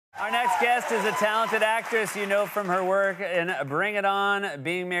Our next guest is a talented actress you know from her work in Bring It On,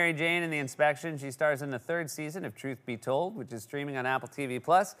 Being Mary Jane, and The Inspection. She stars in the 3rd season of Truth Be Told, which is streaming on Apple TV+,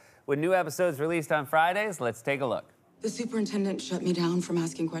 with new episodes released on Fridays. Let's take a look. The superintendent shut me down from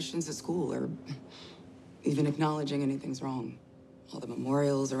asking questions at school or even acknowledging anything's wrong. All the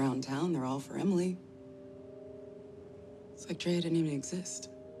memorials around town, they're all for Emily. It's like Drea didn't even exist.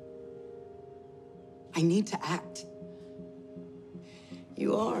 I need to act.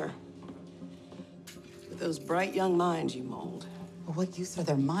 You are. With those bright young minds you mold. But what use are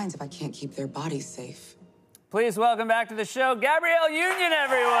their minds if I can't keep their bodies safe? Please welcome back to the show, Gabrielle Union,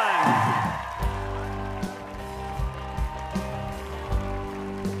 everyone.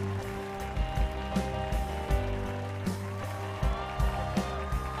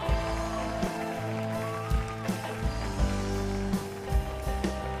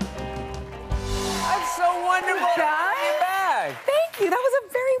 That's so wonderful to have you back. Thank you. That was a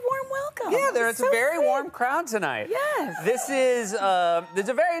very warm welcome. Yeah, there's a very warm crowd tonight. Yes. This is a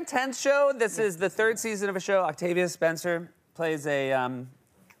very intense show. This is the 3rd season of a show. Octavia Spencer plays a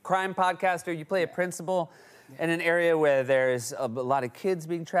crime podcaster. You play a principal in an area where there's a lot of kids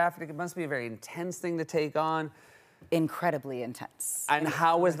being trafficked. It must be a very intense thing to take on. Incredibly intense. And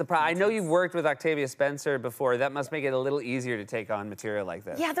how was the I know you've worked with Octavia Spencer before. That must make it a little easier to take on material like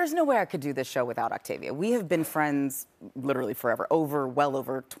this. Yeah, there's no way I could do this show without Octavia. We have been friends literally forever, well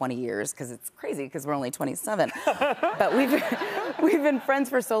over 20 years, because it's crazy because we're only 27. But we've been friends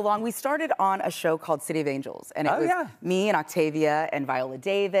for so long. We started on a show called City of Angels, and it was me and Octavia and Viola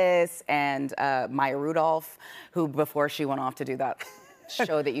Davis and Maya Rudolph, who before she went off to do that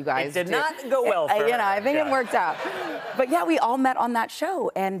show that you guys did not go well for her. You know, I think it worked out. But yeah, we all met on that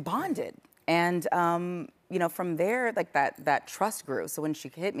show and bonded. And, you know, from there, like that trust grew. So when she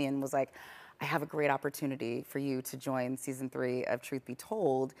hit me and was like, I have a great opportunity for you to join season 3 of Truth Be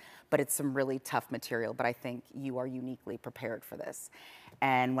Told, but it's some really tough material, but I think you are uniquely prepared for this.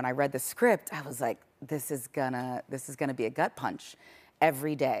 And when I read the script, I was like, this is gonna be a gut punch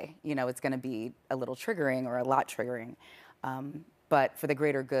every day. You know, it's gonna be a little triggering or a lot triggering. But for the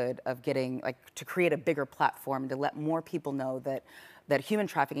greater good of getting, like, to create a bigger platform, to let more people know that human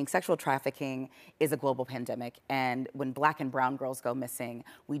trafficking, sexual trafficking is a global pandemic. And when Black and brown girls go missing,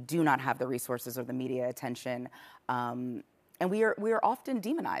 we do not have the resources or the media attention. And we are often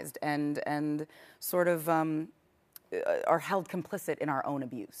demonized and sort of are held complicit in our own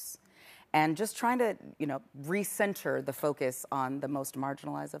abuse. And just trying to, you know, recenter the focus on the most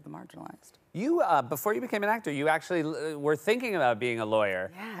marginalized of the marginalized. You, before you became an actor, you actually were thinking about being a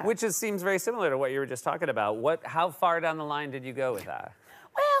lawyer, which seems very similar to what you were just talking about. How far down the line did you go with that?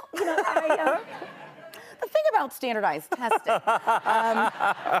 Well, you know, the thing about standardized testing,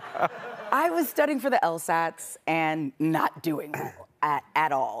 I was studying for the LSATs and not doing well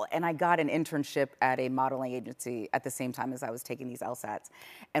at all. And I got an internship at a modeling agency at the same time as I was taking these LSATs.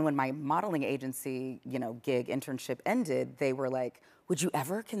 And when my modeling agency, you know, internship ended, they were like, would you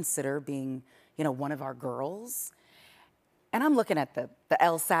ever consider being, you know, one of our girls? And I'm looking at the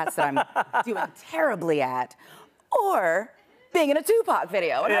LSATs that I'm doing terribly at, or being in a Tupac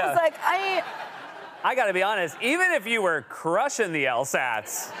video. And I was like, I gotta be honest, even if you were crushing the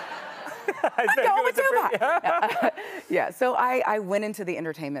LSATs, I think go with Tupac. Yeah, so I went into the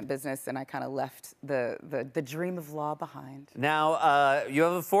entertainment business and I kind of left the dream of law behind. Now, you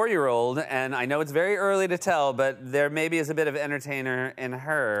have a 4-year-old, and I know it's very early to tell, but there maybe is a bit of entertainer in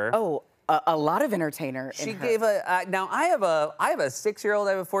her. Oh, a lot of entertainer in her. She gave now I have a 6-year-old,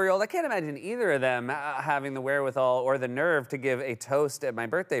 I have a 4-year-old. I can't imagine either of them having the wherewithal or the nerve to give a toast at my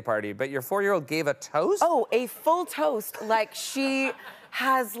birthday party, but your 4-year-old gave a toast? Oh, a full toast, like she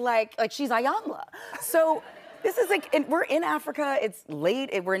has like she's Ayamla. So this is like, we're in Africa, it's late,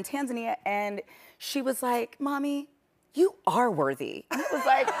 we're in Tanzania, and she was like, Mommy, you are worthy. And it was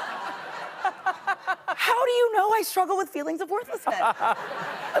like, how do you know I struggle with feelings of worthlessness?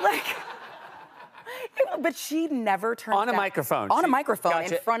 Like, but she never turned on a microphone. On a microphone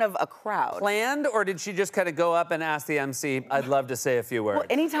in front of a crowd. Planned, or did she just kind of go up and ask the MC, I'd love to say a few words? Well,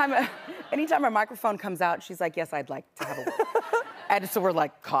 anytime a microphone comes out, she's like, yes, I'd like to have a word. And so we're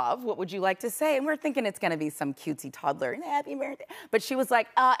like, Kav, what would you like to say? And we're thinking it's gonna be some cutesy toddler, happy birthday. But she was like,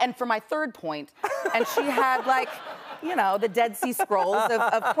 and for my 3rd point, and she had like, you know, the Dead Sea Scrolls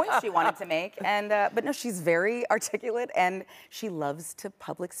of points she wanted to make. And, but no, she's very articulate and she loves to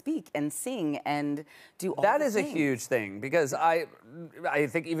public speak and sing and do all That the is things. a huge thing, because I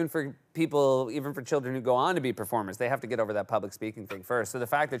think even for people, even for children who go on to be performers, they have to get over that public speaking thing first. So the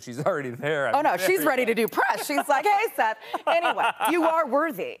fact that she's already there. Oh, no, she's ready to do press. She's like, hey, Seth. Anyway, you are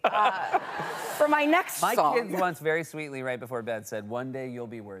worthy. For my next song. My kids once very sweetly, right before bed, said, one day you'll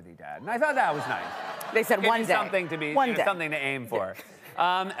be worthy, Dad. And I thought that was nice. They said one day. Something to be, something to aim for.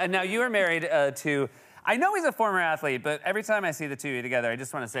 And now you are married to, I know he's a former athlete, but every time I see the two of you together, I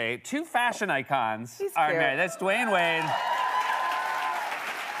just want to say, two fashion icons are married. That's Dwayne Wade.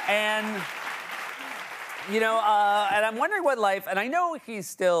 And, you know, and I'm wondering what life, and I know he's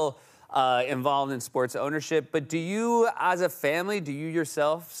still involved in sports ownership, but do you, as a family, do you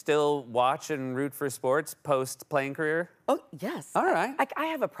yourself still watch and root for sports post-playing career? Oh, yes. All right. I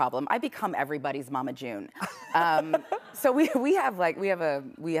have a problem. I become everybody's Mama June. So we have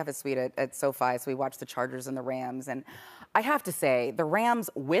a suite at SoFi, so we watch the Chargers and the Rams, and I have to say, the Rams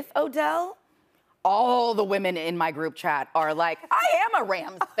with Odell, all the women in my group chat are like, I am a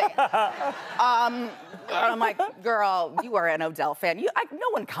Rams fan. I'm like, girl, you are an Odell fan. No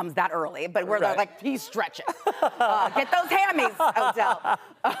one comes that early, but we're like, he's stretching. Get those hammies, Odell.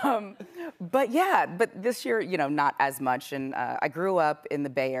 But yeah, but this year, you know, not as much. And I grew up in the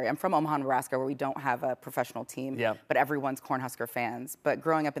Bay Area. I'm from Omaha, Nebraska, where we don't have a professional team, but everyone's Cornhusker fans. But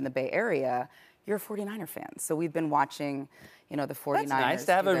growing up in the Bay Area, you're a 49er fan. So we've been watching, you know, the 49ers. That's nice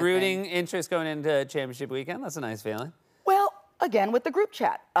to have a rooting interest going into championship weekend. That's a nice feeling. Well, again, with the group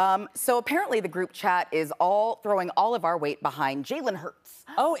chat. So apparently the group chat is all throwing all of our weight behind Jalen Hurts.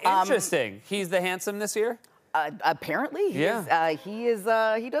 Oh, interesting. He's the handsome this year? Apparently, he does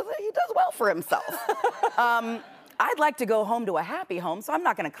well for himself. I'd like to go home to a happy home, so I'm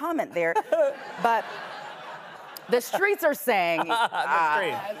not going to comment there. But the streets are saying.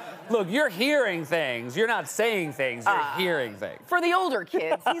 Look, you're hearing things. You're not saying things. You're hearing things. For the older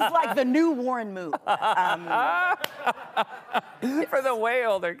kids, he's like the new Warren Moon. For the way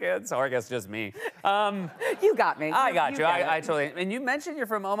older kids, or I guess just me. You got me. I got you. I totally. And you mentioned you're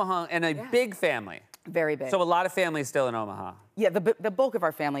from Omaha and a big family. Very big. So a lot of families still in Omaha. Yeah, the bulk of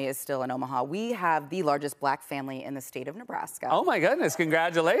our family is still in Omaha. We have the largest black family in the state of Nebraska. Oh my goodness!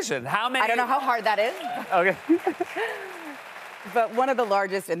 Congratulations. How many? I don't know how hard that is. Okay. But one of the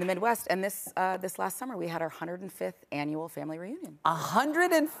largest in the Midwest, and this last summer we had our 105th annual family reunion.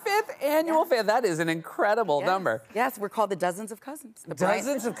 105th annual family. That is an incredible number. Yes, we're called the Dozens of Cousins.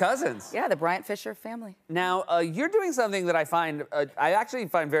 Dozens of Cousins. Yeah, the Bryant Fisher family. Now, you're doing something that I actually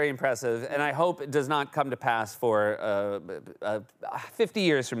find very impressive, and I hope it does not come to pass for 50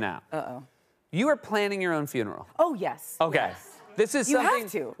 years from now. Uh-oh. You are planning your own funeral. Oh, yes. Okay. Yes. This is you something.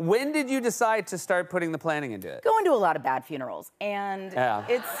 have to. When did you decide to start putting the planning into it? Going to a lot of bad funerals, and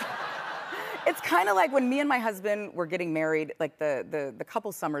it's kind of like when me and my husband were getting married, like the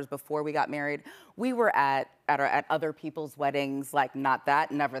couple summers before we got married, we were at other people's weddings, like not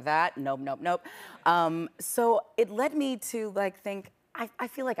that, never that, nope, nope, nope. So it led me to like think, I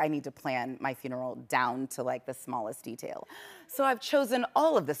feel like I need to plan my funeral down to like the smallest detail. So I've chosen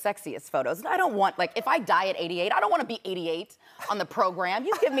all of the sexiest photos. And I don't want, like, if I die at 88, I don't want to be 88 on the program.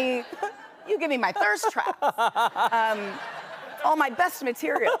 You give me my thirst traps, all my best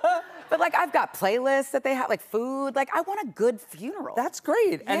material. But like I've got playlists that they have, like food. Like I want a good funeral. That's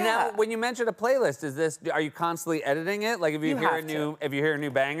great. Yeah. And now, when you mentioned a playlist, are you constantly editing it? Like if you hear a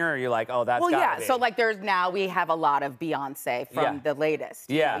new banger, are you like, oh, that's gotta be. So like we have a lot of Beyonce from the latest.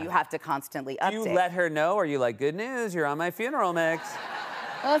 Yeah. You know, you have to constantly update. Do you let her know? Or are you like, good news, you're on my funeral mix?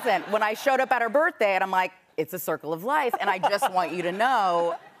 Listen, when I showed up at her birthday, and I'm like, it's a circle of life, and I just want you to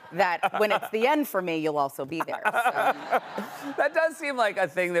know that when it's the end for me, you'll also be there. So. That does seem like a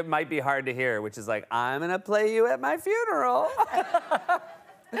thing that might be hard to hear, which is like, I'm gonna play you at my funeral.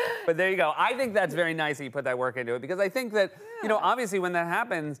 But there you go. I think that's very nice that you put that work into it, because I think that, you know, obviously when that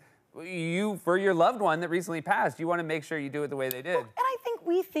happens, for your loved one that recently passed, you want to make sure you do it the way they did. Well, and I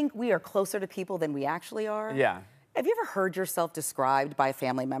think we are closer to people than we actually are. Yeah. Have you ever heard yourself described by a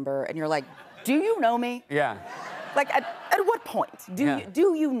family member and you're like, do you know me? Yeah. Like, at what point do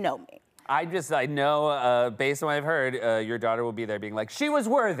you know me? I know, based on what I've heard, your daughter will be there being like, she was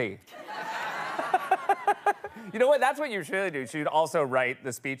worthy. You know what? That's what you should really do. You should also write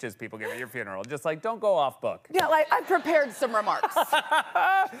the speeches people give at your funeral. Just like, don't go off book. Yeah, like, I've prepared some remarks.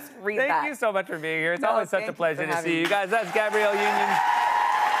 Read that. Thank you so much for being here. It's always such a pleasure to see you guys. That's Gabrielle Union.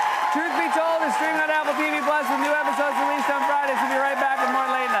 Truth Be Told is streaming on Apple TV Plus with new episodes released on Fridays. We'll be right back with more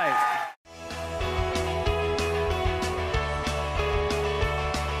Late Night.